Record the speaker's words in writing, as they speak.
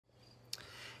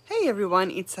Hey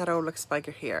everyone, it's Sarah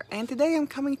Spiker here, and today I'm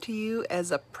coming to you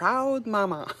as a proud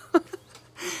mama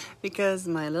because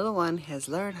my little one has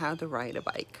learned how to ride a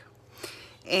bike.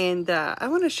 And I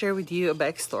want to share with you a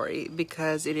backstory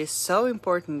because it is so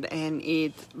important and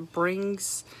it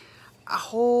brings a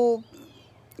whole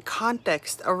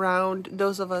context around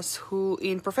those of us who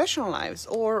in professional lives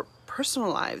or personal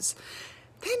lives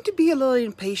tend to be a little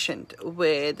impatient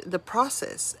with the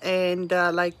process, and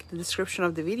like the description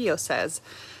of the video says,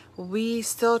 we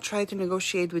still try to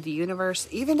negotiate with the universe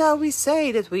even though we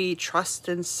say that we trust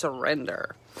and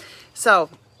surrender. So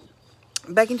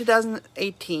back in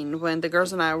 2018, when the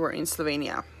girls and I were in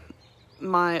Slovenia,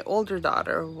 my older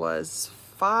daughter was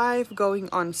 5 going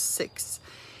on 6,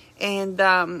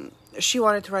 and she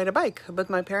wanted to ride a bike, but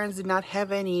my parents did not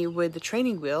have any with the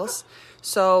training wheels,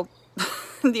 so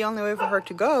the only way for her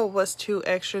to go was to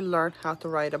actually learn how to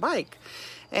ride a bike.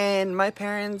 And my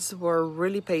parents were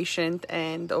really patient,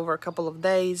 and over a couple of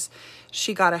days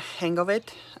she got a hang of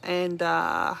it, and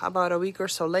about a week or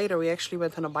so later we actually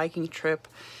went on a biking trip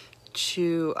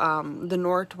to the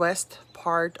northwest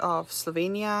part of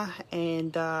Slovenia,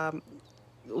 and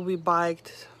we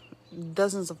biked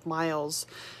dozens of miles,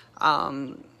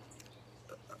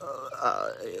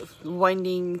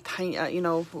 winding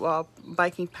tiny,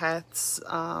 biking paths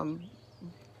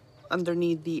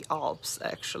underneath the Alps.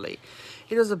 Actually,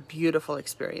 it was a beautiful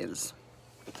experience.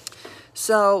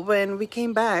 So when we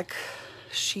came back,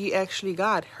 she actually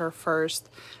got her first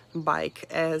bike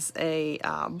as a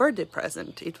birthday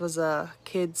present. It was a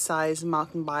kid-size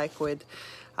mountain bike with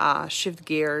shift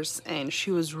gears, and she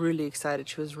was really excited.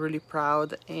 She was really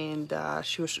proud, and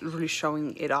she was really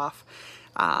showing it off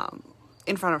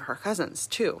in front of her cousins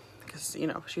too, because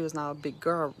she was now a big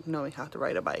girl knowing how to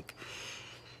ride a bike.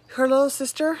 Her little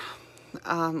sister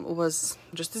was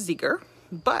just as eager,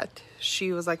 but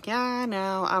she was like, yeah,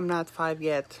 no, I'm not 5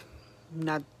 yet,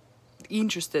 not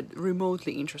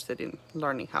remotely interested in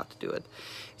learning how to do it.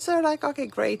 So like, okay,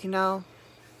 great,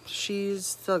 she's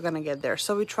still gonna get there.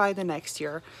 So we tried the next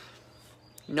year.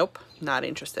 Nope, not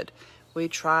interested. We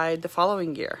tried the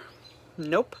following year.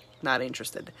 Nope, not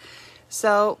interested.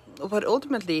 So what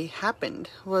ultimately happened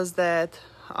was that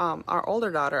our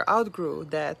older daughter outgrew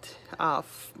that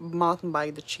mountain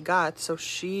bike that she got, so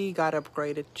she got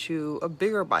upgraded to a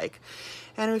bigger bike.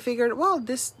 And we figured, well,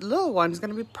 this little one is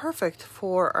going to be perfect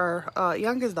for our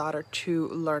youngest daughter to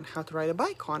learn how to ride a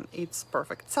bike on. It's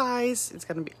perfect size. It's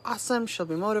going to be awesome. She'll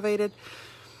be motivated.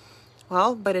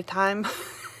 Well, by the time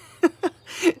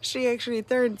she actually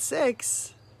turned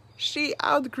 6, she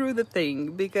outgrew the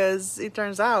thing, because it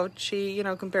turns out she,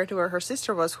 compared to where her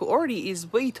sister was, who already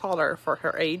is way taller for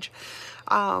her age,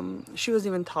 she was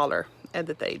even taller at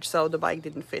that age, so the bike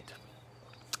didn't fit.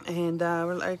 And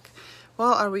we're like,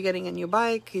 well, are we getting a new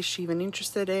bike? Is she even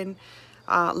interested in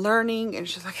learning? And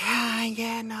she's like,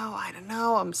 no, I don't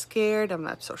know, I'm scared, I'm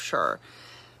not so sure.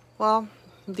 Well,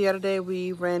 the other day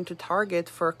we ran to Target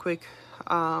for a quick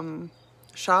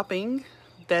shopping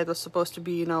that was supposed to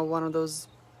be, one of those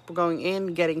going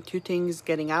in, getting 2 things,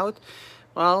 getting out.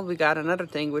 Well, we got another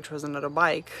thing, which was another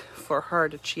bike for her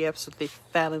that she absolutely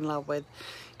fell in love with.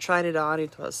 Tried it on,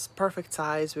 it was perfect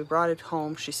size. We brought it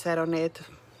home, she sat on it.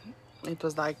 It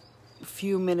was like a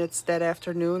few minutes that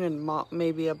afternoon, and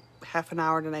maybe a half an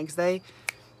hour the next day.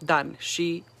 Done.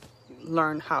 She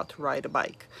learned how to ride a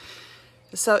bike.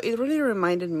 So it really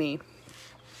reminded me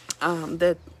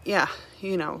that,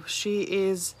 she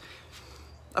is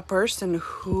a person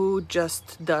who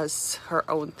just does her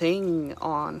own thing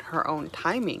on her own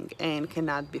timing and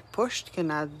cannot be pushed,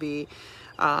 cannot be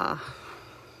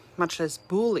much less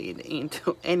bullied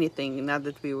into anything, not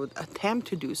that we would attempt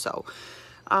to do so,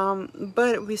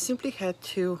 but we simply had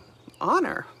to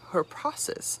honor her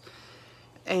process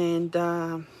and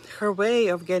her way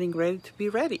of getting ready to be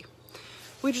ready,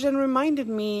 which then reminded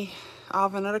me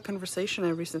of another conversation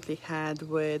I recently had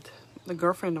with a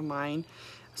girlfriend of mine,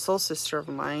 soul sister of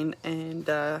mine, and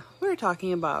we were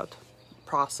talking about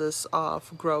process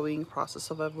of growing, process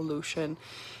of evolution,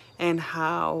 and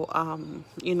how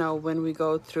when we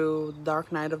go through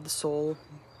dark night of the soul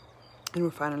and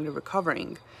we're finally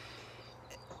recovering,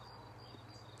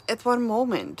 at one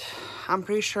moment, I'm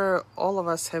pretty sure all of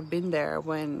us have been there,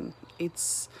 when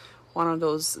it's one of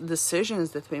those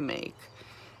decisions that we make,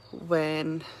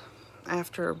 when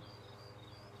after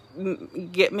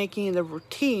making the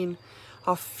routine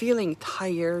of feeling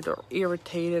tired or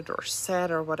irritated or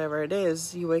sad or whatever it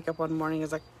is, you wake up one morning,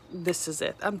 it's like, this is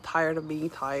it. I'm tired of being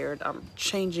tired. I'm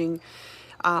changing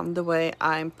the way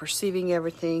I'm perceiving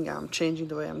everything. I'm changing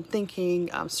the way I'm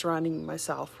thinking. I'm surrounding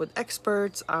myself with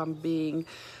experts. I'm being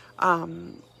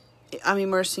I'm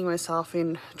immersing myself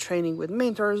in training with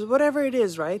mentors, whatever it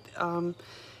is, right?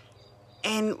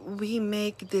 And we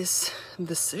make this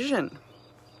decision.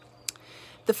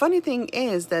 The funny thing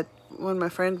is that when my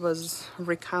friend was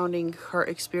recounting her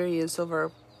experience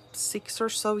over 6 or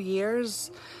so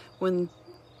years, when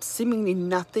seemingly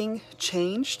nothing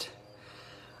changed,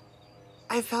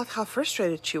 I felt how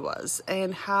frustrated she was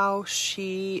and how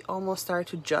she almost started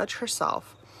to judge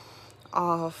herself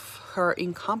of her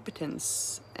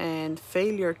incompetence and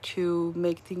failure to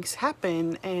make things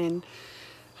happen, and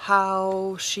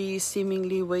how she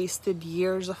seemingly wasted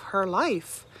years of her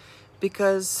life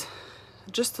because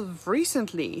just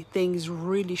recently things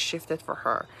really shifted for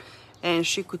her and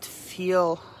she could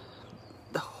feel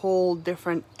the whole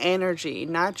different energy,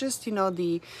 not just,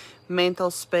 the mental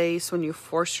space when you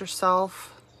force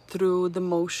yourself through the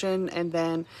motion and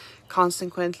then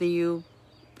consequently you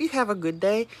have a good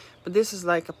day, but this is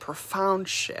like a profound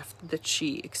shift that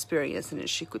she experienced and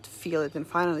she could feel it and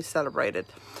finally celebrate it.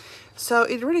 So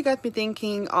it really got me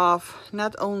thinking of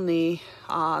not only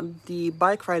the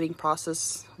bike riding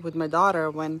process with my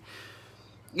daughter when,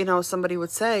 somebody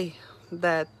would say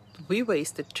that we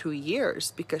wasted 2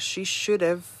 years because she should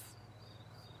have,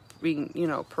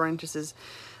 parentheses,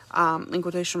 in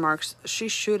quotation marks, she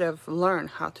should have learned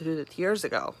how to do that years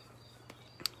ago.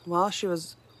 Well, she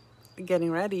was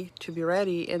getting ready to be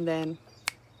ready and then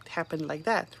it happened like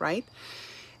that, right?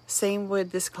 Same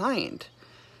with this client.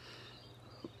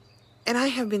 And I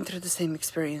have been through the same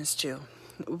experience too.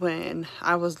 When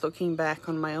I was looking back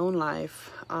on my own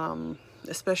life,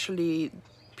 especially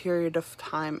period of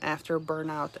time after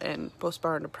burnout and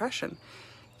postpartum depression,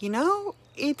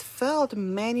 it felt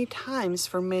many times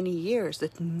for many years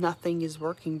that nothing is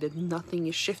working, that nothing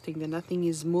is shifting, that nothing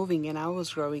is moving, and I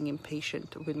was growing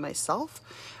impatient with myself.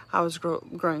 I was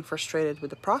growing frustrated with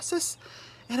the process.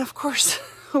 And of course,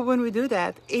 when we do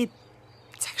that, it's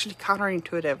actually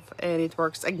counterintuitive and it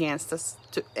works against us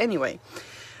anyway.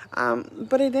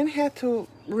 But I then had to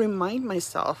remind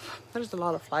myself, there's a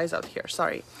lot of flies out here,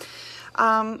 sorry,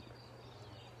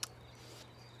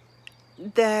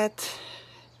 that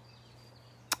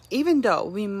even though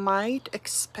we might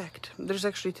expect, there's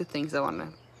actually two things.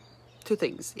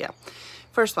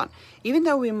 First one, even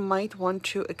though we might want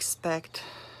to expect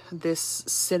this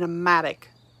cinematic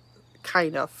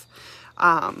kind of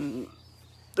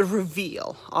the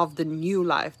reveal of the new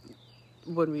life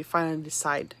when we finally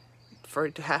decide for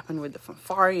it to happen with the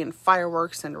fanfare and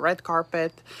fireworks and red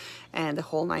carpet and the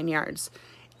whole 9 yards.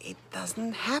 It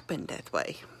doesn't happen that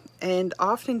way. And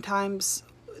oftentimes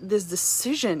this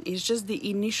decision is just the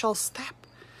initial step.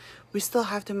 We still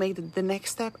have to make the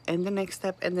next step and the next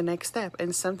step and the next step.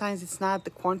 And sometimes it's not the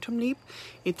quantum leap.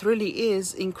 It really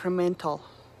is incremental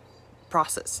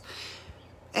process.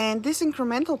 And this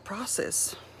incremental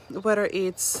process, whether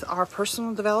it's our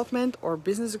personal development or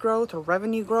business growth or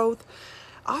revenue growth,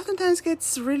 oftentimes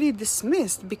gets really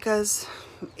dismissed because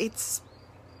it's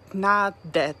not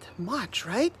that much,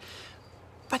 right?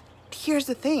 But here's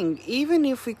the thing, even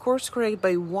if we course correct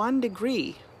by 1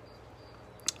 degree,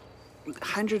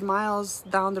 100 miles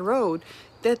down the road,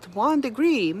 that 1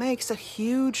 degree makes a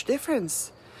huge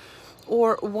difference.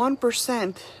 Or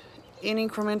 1% in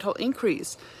incremental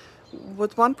increase.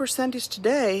 What 1% is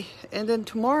today, and then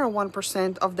tomorrow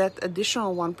 1% of that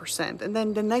additional 1%, and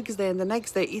then the next day and the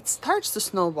next day, it starts to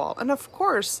snowball. And of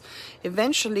course,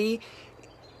 eventually,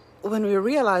 when we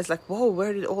realize like, whoa,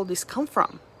 where did all this come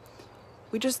from?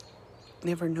 We just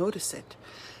never notice it.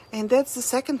 And that's the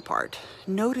second part,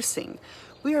 noticing.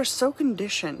 We are so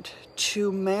conditioned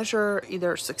to measure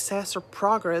either success or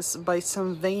progress by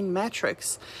some vain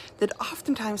metrics that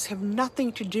oftentimes have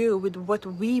nothing to do with what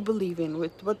we believe in,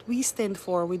 with what we stand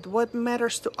for, with what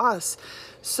matters to us.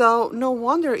 So no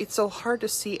wonder it's so hard to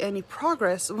see any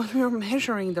progress when we're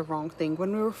measuring the wrong thing,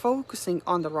 when we're focusing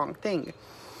on the wrong thing.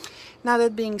 Now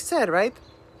that being said, right,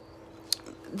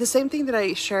 the same thing that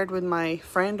I shared with my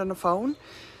friend on the phone,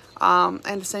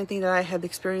 and the same thing that I had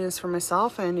experienced for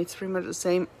myself, and it's pretty much the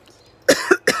same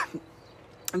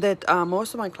that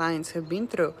most of my clients have been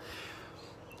through.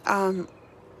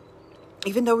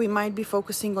 Even though we might be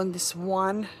focusing on this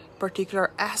one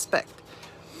particular aspect,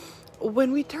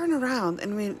 when we turn around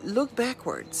and we look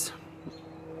backwards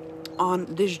on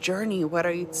this journey, whether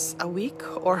it's a week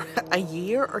or a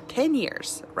year or 10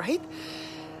 years, right?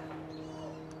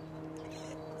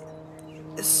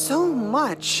 So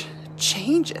much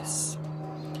changes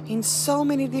in so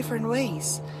many different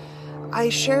ways. I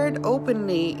shared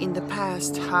openly in the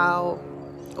past how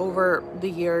over the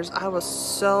years I was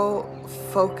so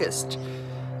focused,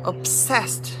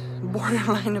 obsessed,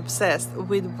 borderline obsessed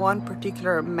with one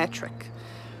particular metric.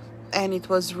 and it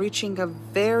was reaching a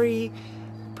very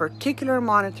particular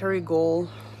monetary goal,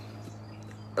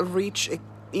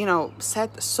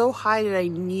 set so high that I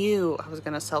knew I was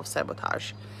going to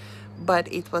self-sabotage.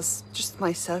 But it was just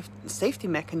my safety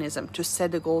mechanism to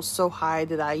set the goal so high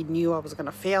that I knew I was going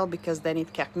to fail, because then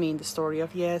it kept me in the story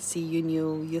of, yeah, see, you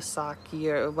knew, you suck,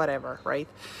 you're whatever, right?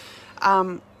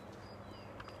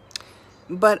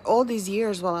 But all these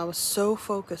years, while I was so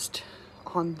focused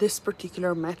on this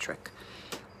particular metric,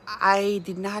 I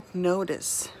did not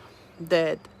notice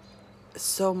that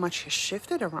so much has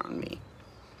shifted around me.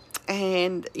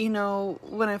 And,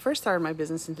 when I first started my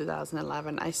business in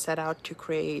 2011, I set out to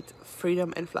create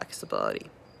freedom and flexibility.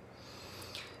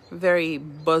 Very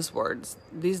buzzwords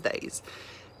these days.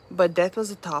 But that was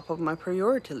the top of my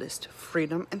priority list,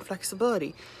 freedom and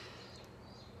flexibility.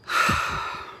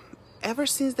 Ever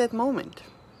since that moment,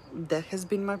 that has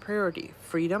been my priority,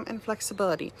 freedom and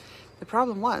flexibility. The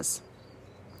problem was,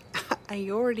 I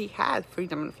already had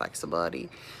freedom and flexibility.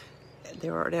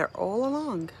 They were there all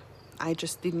along. I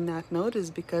just did not notice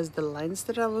because the lens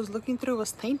that I was looking through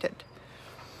was tainted.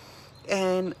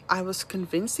 And I was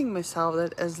convincing myself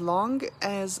that as long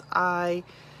as I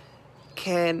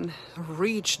can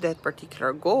reach that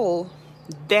particular goal,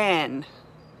 then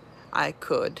I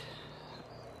could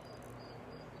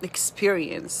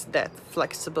experience that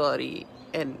flexibility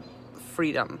and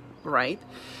freedom, right?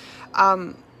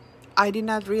 I did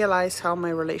not realize how my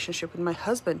relationship with my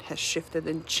husband has shifted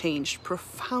and changed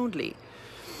profoundly.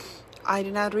 I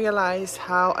did not realize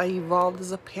how I evolved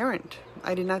as a parent.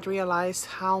 I did not realize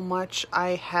how much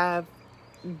I have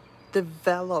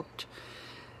developed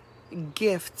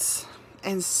gifts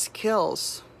and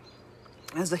skills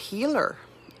as a healer,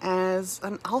 as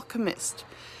an alchemist,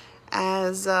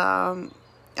 as a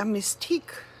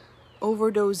mystique over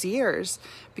those years,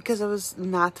 because I was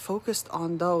not focused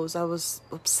on those. I was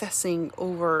obsessing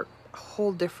over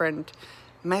whole different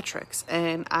metrics,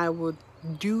 and I would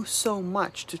do so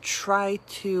much to try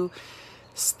to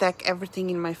stack everything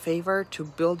in my favor to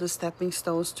build the stepping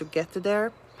stones to get to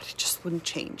there, but it just wouldn't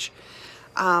change.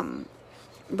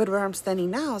 But where I'm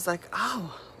standing now is like,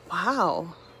 oh,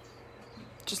 wow.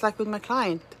 Just like with my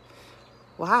client.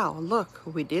 Wow, look,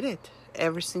 we did it.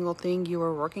 Every single thing you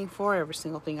were working for, every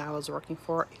single thing I was working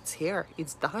for, it's here,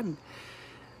 it's done.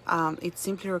 It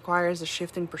simply requires a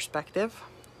shift in perspective,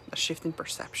 a shift in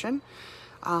perception.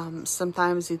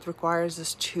 Sometimes it requires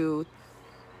us to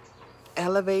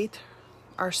elevate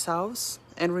ourselves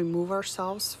and remove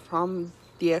ourselves from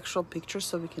the actual picture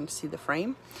so we can see the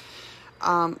frame.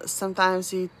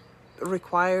 Sometimes it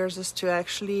requires us to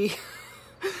actually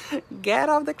get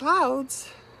off the clouds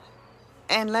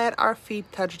and let our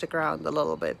feet touch the ground a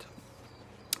little bit.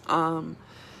 So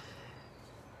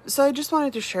I just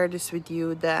wanted to share this with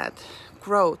you, that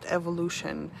growth,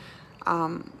 evolution,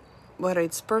 whether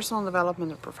it's personal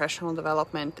development or professional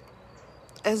development,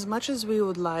 as much as we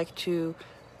would like to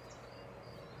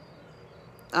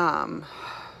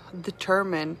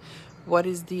determine what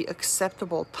is the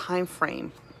acceptable time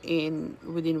frame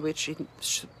within which it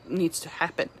needs to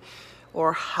happen,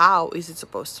 or how is it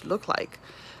supposed to look like,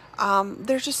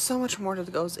 there's just so much more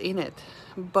that goes in it.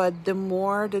 But the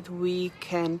more that we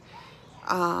can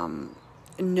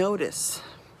notice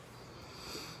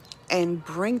and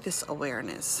bring this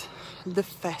awareness, the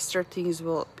faster things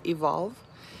will evolve.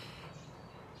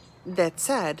 That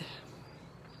said,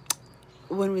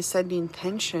 when we set the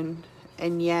intention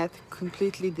and yet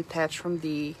completely detach from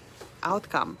the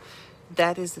outcome,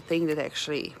 that is the thing that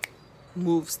actually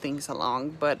moves things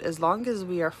along. But as long as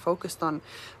we are focused on,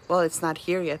 well, it's not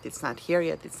here yet, it's not here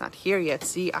yet, it's not here yet,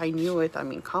 see, I knew it,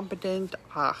 I'm incompetent,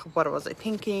 what was I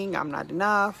thinking, I'm not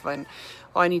enough, and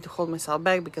I need to hold myself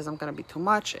back because I'm going to be too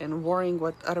much, and worrying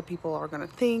what other people are going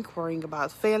to think, worrying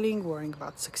about failing, worrying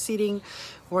about succeeding,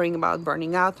 worrying about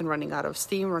burning out and running out of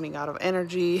steam, running out of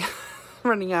energy,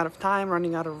 running out of time,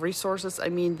 running out of resources. I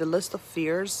mean, the list of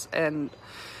fears and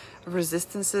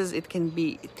resistances, it can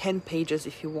be 10 pages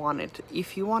if you want it.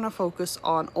 If you want to focus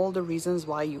on all the reasons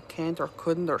why you can't or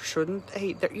couldn't or shouldn't,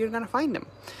 hey, you're going to find them.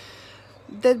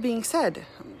 That being said,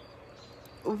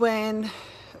 when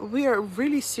we are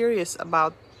really serious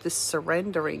about this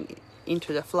surrendering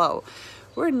into the flow,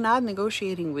 we're not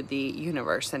negotiating with the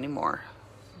universe anymore,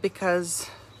 because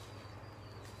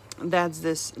that's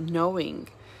this knowing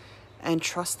and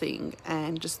trusting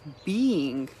and just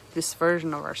being this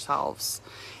version of ourselves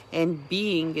and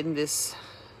being in this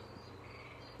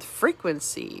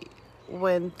frequency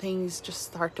when things just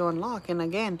start to unlock. And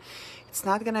again, it's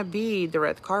not gonna be the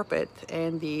red carpet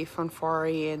and the fanfare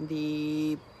and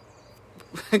the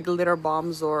glitter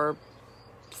bombs or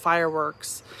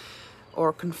fireworks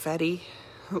or confetti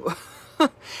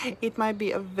It might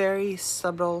be a very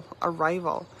subtle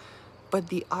arrival, but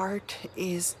the art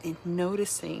is in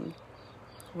noticing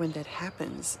when that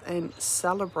happens and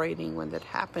celebrating when that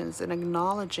happens and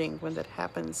acknowledging when that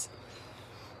happens,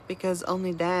 because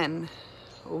only then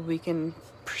we can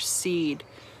proceed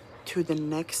to the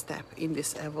next step in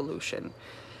this evolution.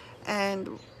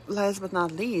 And last but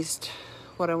not least,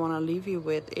 what I want to leave you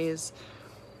with is,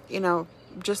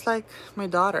 just like my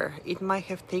daughter, it might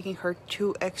have taken her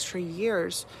 2 extra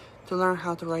years to learn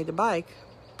how to ride a bike,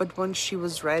 but when she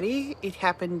was ready, it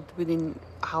happened within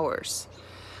hours.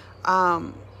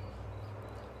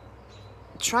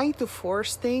 Trying to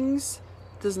force things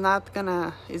is not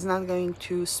going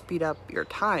to speed up your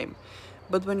time.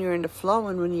 But when you're in the flow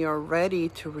and when you're ready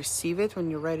to receive it, when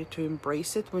you're ready to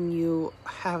embrace it, when you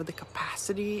have the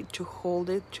capacity to hold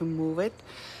it, to move it,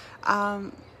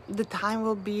 the time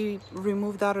will be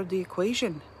removed out of the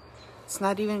equation. It's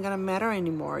not even gonna matter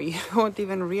anymore. You won't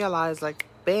even realize, like,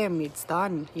 bam, it's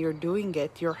done. You're doing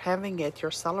it, you're having it,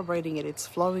 you're celebrating it, it's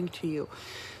flowing to you.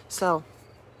 So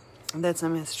that's a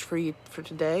message for you for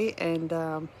today. And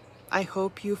I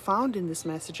hope you found in this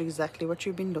message exactly what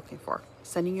you've been looking for.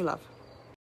 Sending you love.